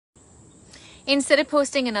instead of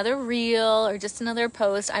posting another reel or just another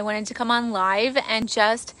post, I wanted to come on live and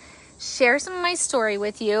just share some of my story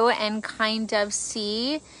with you and kind of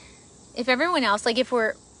see if everyone else, like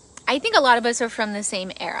I think a lot of us are from the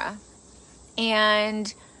same era,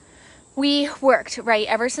 and we worked, right?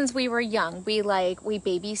 Ever since we were young, we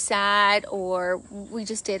babysat, or we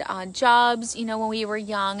just did odd jobs, when we were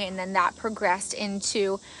young. And then that progressed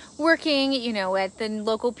into working, at the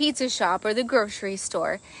local pizza shop or the grocery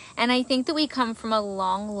store. And I think that we come from a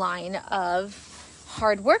long line of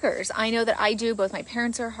hard workers. I know that I do. Both my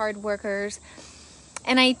parents are hard workers.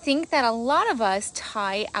 And I think that a lot of us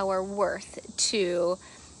tie our worth to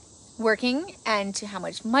working and to how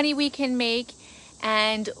much money we can make.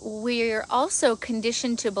 And we're also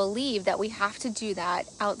conditioned to believe that we have to do that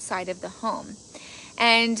outside of the home.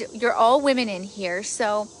 And you're all women in here,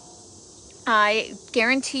 so I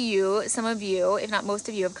guarantee you, some of you, if not most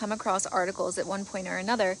of you, have come across articles at one point or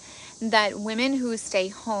another that women who stay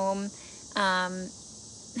home, come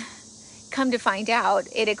to find out,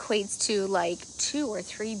 it equates to like 2 or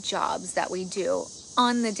 3 jobs that we do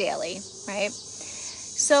on the daily, right?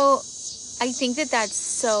 So I think that that's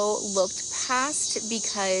so looked past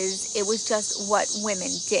because it was just what women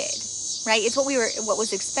did, right? It's what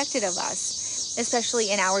was expected of us, especially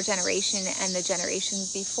in our generation and the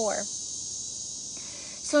generations before.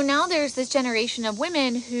 So now there's this generation of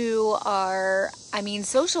women who are,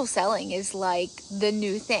 social selling is like the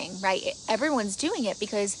new thing, right? Everyone's doing it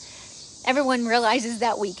because everyone realizes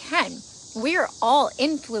that we can. We're all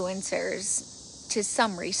influencers to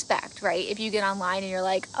some respect, right? If you get online and you're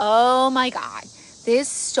like, oh my God, this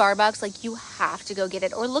Starbucks, like you have to go get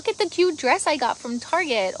it. Or look at the cute dress I got from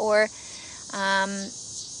Target. Or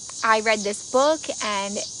I read this book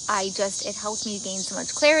and it helped me gain so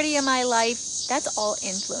much clarity in my life. That's all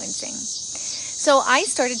influencing. So I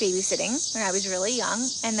started babysitting when I was really young,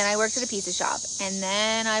 and then I worked at a pizza shop, and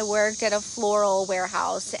then I worked at a floral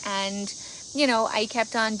warehouse, and I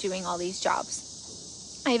kept on doing all these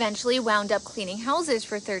jobs. I eventually wound up cleaning houses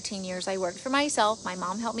for 13 years. I worked for myself. My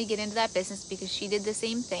mom helped me get into that business because she did the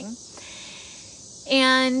same thing.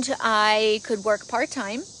 And I could work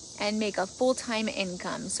part-time and make a full-time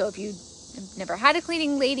income. So if you have never had a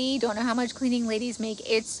cleaning lady, don't know how much cleaning ladies make,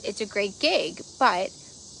 it's a great gig, but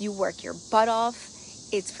you work your butt off.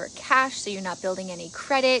 It's for cash, so you're not building any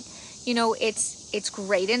credit. It's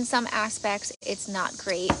great in some aspects. It's not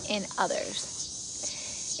great in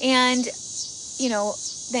others. And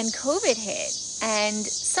then COVID hit, and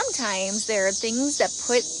sometimes there are things that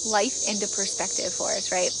put life into perspective for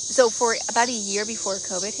us, right? So for about a year before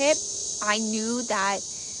COVID hit, I knew that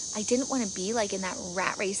I didn't want to be like in that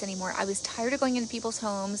rat race anymore. I was tired of going into people's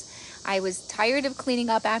homes. I was tired of cleaning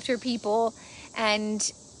up after people, and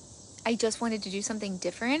I just wanted to do something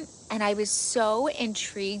different. And I was so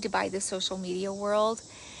intrigued by the social media world.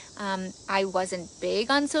 I wasn't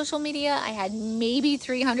big on social media. I had maybe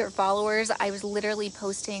 300 followers. I was literally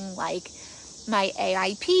posting like my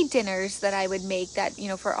AIP dinners that I would make that,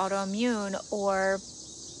 for autoimmune, or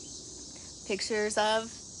pictures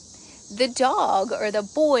of the dog or the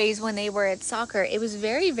boys when they were at soccer. It was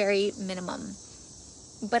very, very minimum.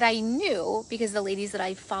 But I knew, because the ladies that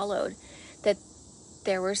I followed, that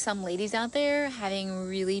there were some ladies out there having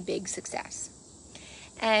really big success.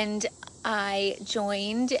 And I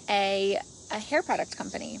joined a hair product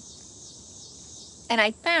company. And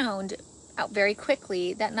I found out very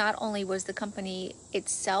quickly that not only was the company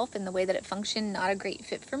itself and the way that it functioned not a great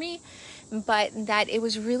fit for me, but that it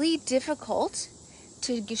was really difficult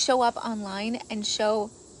to show up online and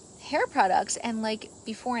show hair products and like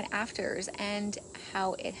before and afters and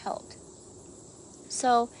how it helped.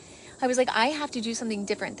 So I was like, I have to do something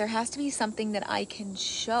different. There has to be something that I can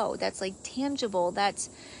show that's like tangible, that's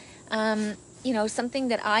something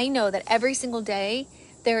that I know that every single day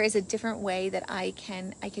there is a different way that I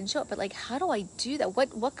can show it. But like, how do I do that?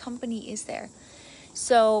 What company is there?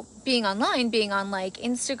 So being on like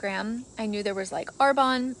Instagram, I knew there was like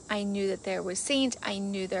Arbonne. I knew that there was SEINT. I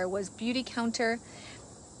knew there was Beauty Counter.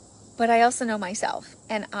 But I also know myself,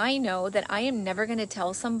 and I know that I am never going to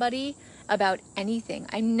tell somebody about anything.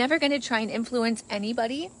 I'm never going to try and influence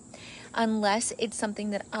anybody unless it's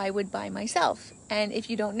something that I would buy myself. And if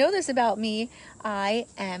you don't know this about me, I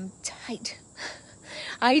am tight.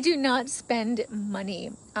 I do not spend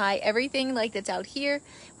money. Everything like that's out here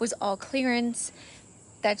was all clearance.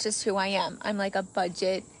 That's just who I am. I'm like a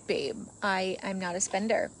budget babe. I'm not a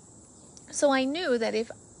spender. So I knew that if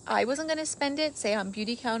I wasn't going to spend it, say on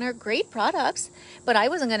Beauty Counter, great products, but I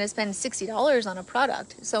wasn't going to spend $60 on a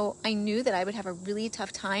product. So I knew that I would have a really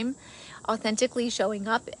tough time authentically showing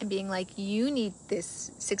up and being like, you need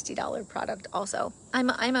this $60 product also. I'm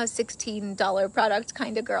a $16 product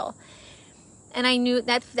kind of girl. And I knew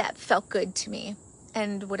that felt good to me.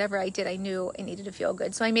 And whatever I did, I knew it needed to feel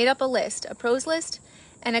good. So I made up a list, a pros list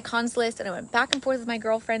and a cons list. And I went back and forth with my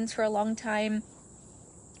girlfriends for a long time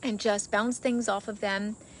and just bounced things off of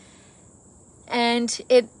them. And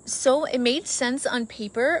it made sense on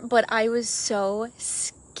paper, but I was so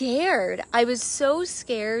scared. I was so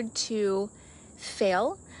scared to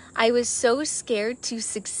fail. I was so scared to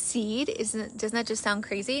succeed. Doesn't that just sound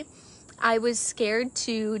crazy? I was scared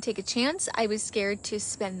to take a chance. I was scared to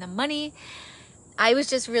spend the money. I was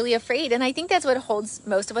just really afraid. And I think that's what holds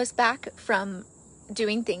most of us back from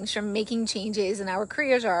doing things, from making changes in our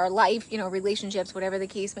careers or our life, relationships, whatever the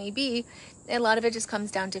case may be. A lot of it just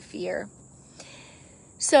comes down to fear.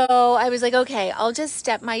 So I was like, okay, I'll just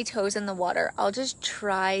step my toes in the water. I'll just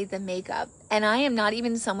try the makeup. And I am not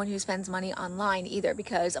even someone who spends money online either,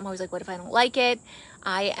 because I'm always like, what if I don't like it?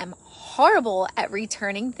 I am horrible at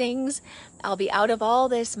returning things. I'll be out of all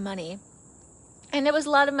this money. And it was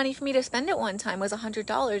a lot of money for me to spend at one time, was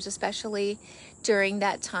 $100, especially during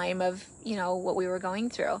that time of, what we were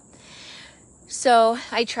going through. So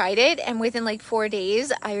I tried it, and within like 4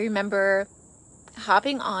 days, I remember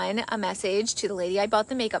hopping on a message to the lady I bought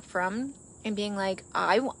the makeup from and being like,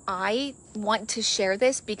 I want to share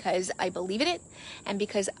this because I believe in it and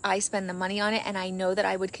because I spend the money on it, and I know that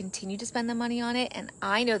I would continue to spend the money on it, and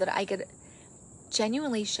I know that I could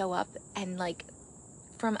genuinely show up and, like,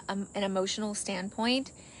 from an emotional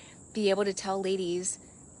standpoint, be able to tell ladies,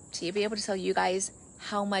 to be able to tell you guys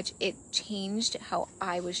how much it changed how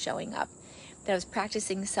I was showing up, that I was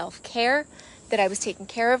practicing self-care, that I was taking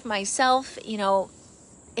care of myself,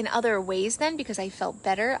 in other ways then, because I felt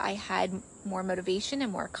better. I had more motivation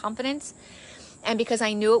and more confidence, and because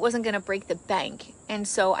I knew it wasn't going to break the bank. And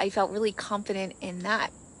so I felt really confident in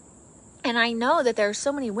that. And I know that there are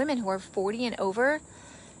so many women who are 40 and over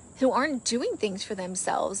who aren't doing things for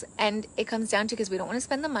themselves. And it comes down to, because we don't want to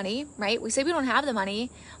spend the money, right? We say we don't have the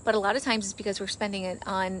money, but a lot of times it's because we're spending it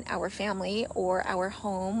on our family or our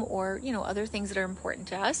home or, other things that are important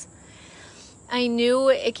to us. I knew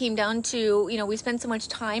it came down to, we spend so much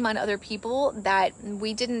time on other people that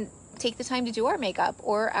we didn't take the time to do our makeup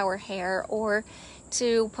or our hair or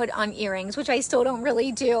to put on earrings, which I still don't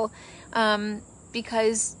really do,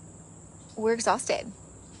 because we're exhausted.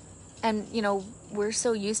 And, we're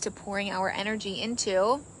so used to pouring our energy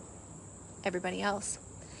into everybody else.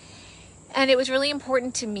 And it was really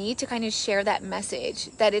important to me to kind of share that message,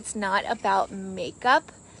 that it's not about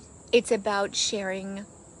makeup. It's about sharing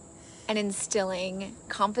and instilling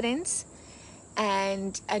confidence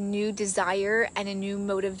and a new desire and a new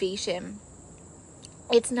motivation.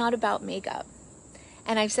 It's not about makeup.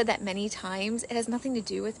 And I've said that many times. It has nothing to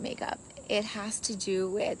do with makeup. It has to do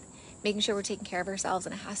with making sure we're taking care of ourselves,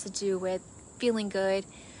 and it has to do with feeling good,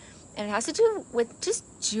 and it has to do with just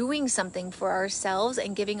doing something for ourselves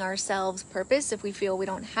and giving ourselves purpose if we feel we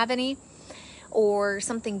don't have any, or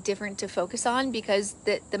something different to focus on, because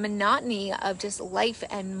the monotony of just life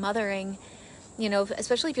and mothering,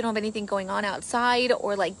 especially if you don't have anything going on outside,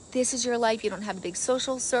 or like this is your life, you don't have a big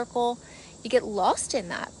social circle, you get lost in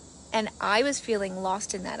that. And I was feeling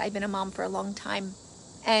lost in that. I've been a mom for a long time,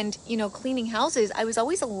 and cleaning houses, I was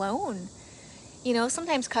always alone.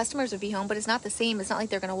 Sometimes customers would be home, but it's not the same. It's not like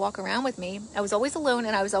they're going to walk around with me. I was always alone,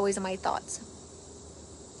 and I was always in my thoughts.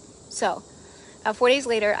 So 4 days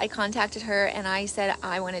later, I contacted her and I said,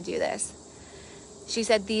 I want to do this. She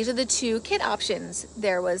said, these are the two kit options.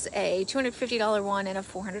 There was a $250 one and a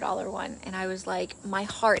 $400 one. And I was like, my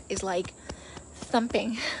heart is like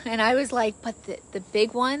thumping. And I was like, but the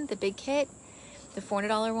big one, the big kit, the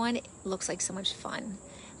 $400 one, it looks like so much fun.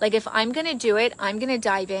 Like, if I'm going to do it, I'm going to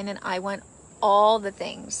dive in, and I want all the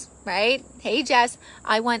things, right? Hey, Jess,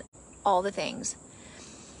 I want all the things.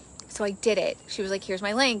 So I did it. She was like, here's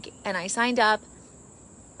my link. And I signed up.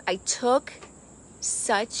 I took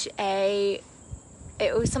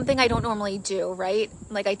it was something I don't normally do, right?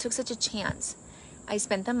 Like, I took such a chance. I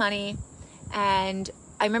spent the money, and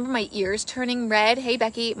I remember my ears turning red. Hey,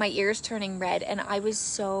 Becky, my ears turning red. And I was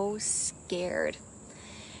so scared.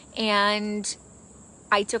 And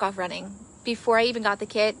I took off running. Before I even got the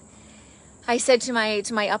kit, I said to my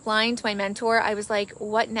upline, to my mentor, I was like,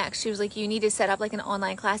 what next? She was like, you need to set up like an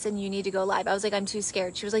online class and you need to go live. I was like, I'm too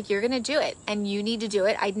scared. She was like, you're going to do it and you need to do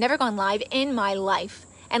it. I'd never gone live in my life.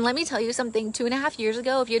 And let me tell you something, 2.5 years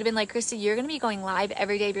ago, if you'd have been like, Christy, you're going to be going live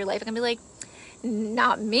every day of your life, I'm going to be like,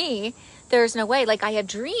 not me. there's no way. Like, I have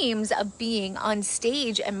dreams of being on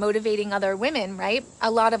stage and motivating other women, right? A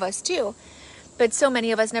lot of us do. But so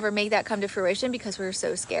many of us never make that come to fruition because we're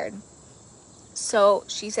so scared. So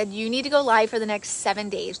she said, you need to go live for the next 7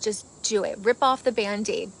 days. Just do it. Rip off the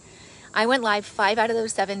Band-Aid. I went live 5 out of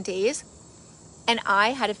those 7 days, and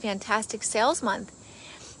I had a fantastic sales month.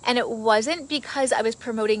 And it wasn't because I was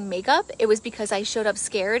promoting makeup. It was because I showed up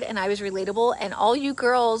scared and I was relatable, and all you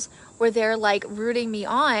girls were there like rooting me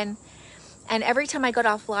on. And every time I got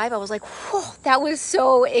off live, I was like, whoa, that was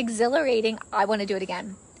so exhilarating. I want to do it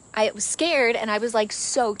again. I was scared and I was like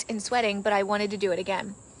soaked and sweating, but I wanted to do it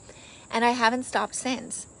again. And I haven't stopped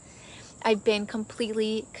since. I've been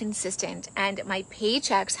completely consistent, and my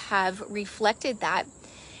paychecks have reflected that,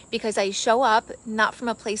 because I show up not from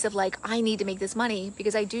a place of like, I need to make this money,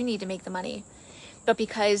 because I do need to make the money, but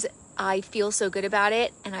because I feel so good about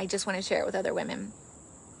it and I just want to share it with other women.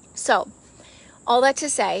 So all that to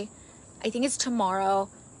say, I think it's tomorrow,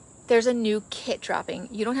 there's a new kit dropping.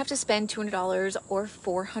 You don't have to spend $200 or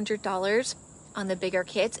 $400 on the bigger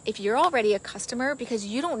kits if you're already a customer, because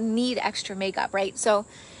you don't need extra makeup, right? So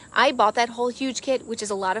I bought that whole huge kit, which is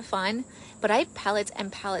a lot of fun, but I have palettes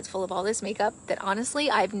and palettes full of all this makeup that honestly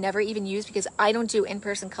I've never even used, because I don't do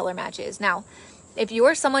in-person color matches. Now, if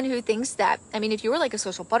you're someone who thinks that, I mean, if you were like a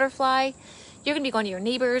social butterfly, you're gonna be going to your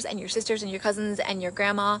neighbors and your sisters and your cousins and your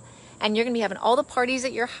grandma, and you're gonna be having all the parties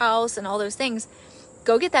at your house and all those things,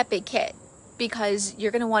 go get that big kit, because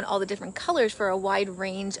you're gonna want all the different colors for a wide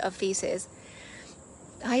range of faces.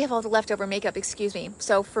 I have all the leftover makeup, excuse me.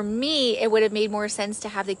 So for me, it would have made more sense to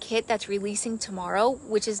have the kit that's releasing tomorrow,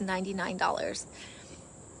 which is $99.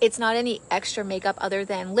 It's not any extra makeup other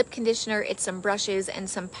than lip conditioner. It's some brushes and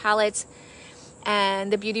some palettes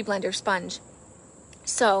and the Beauty Blender sponge.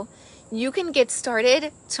 So you can get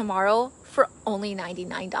started tomorrow for only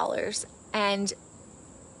 $99. And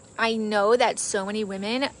I know that so many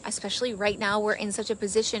women, especially right now, we're in such a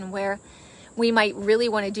position where we might really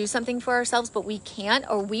want to do something for ourselves, but we can't,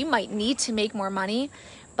 or we might need to make more money.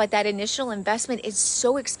 But that initial investment is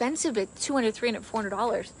so expensive at $200, $300,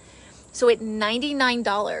 $400. So at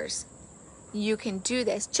 $99, you can do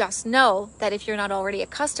this. Just know that if you're not already a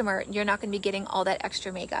customer, you're not going to be getting all that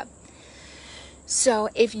extra makeup. So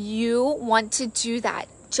if you want to do that,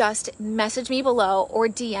 just message me below or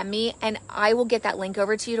DM me, and I will get that link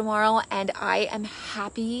over to you tomorrow. And I am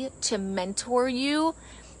happy to mentor you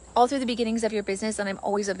all through the beginnings of your business, and I'm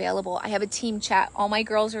always available. I have a team chat. All my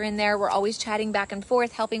girls are in there. We're always chatting back and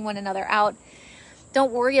forth, helping one another out.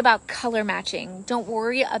 Don't worry about color matching. Don't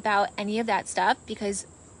worry about any of that stuff, because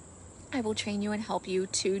I will train you and help you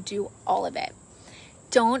to do all of it.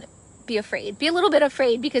 Don't be afraid. Be a little bit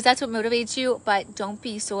afraid, because that's what motivates you, but don't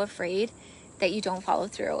be so afraid that you don't follow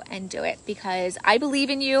through and do it, because I believe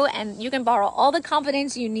in you, and you can borrow all the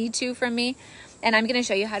confidence you need to from me. And I'm going to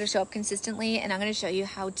show you how to show up consistently, and I'm going to show you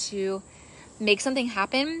how to make something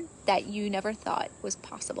happen that you never thought was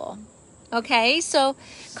possible. Okay, so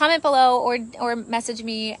comment below or message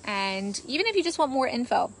me, and even if you just want more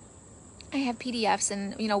info, I have PDFs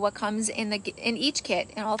and what comes in each kit,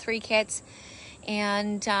 in all 3 kits,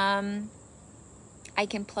 and I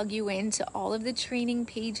can plug you into all of the training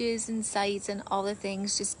pages and sites and all the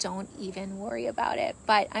things. Just don't even worry about it.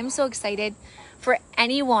 But I'm so excited for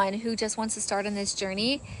anyone who just wants to start on this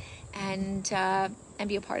journey and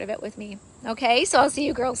be a part of it with me. Okay, so I'll see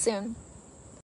you girls soon.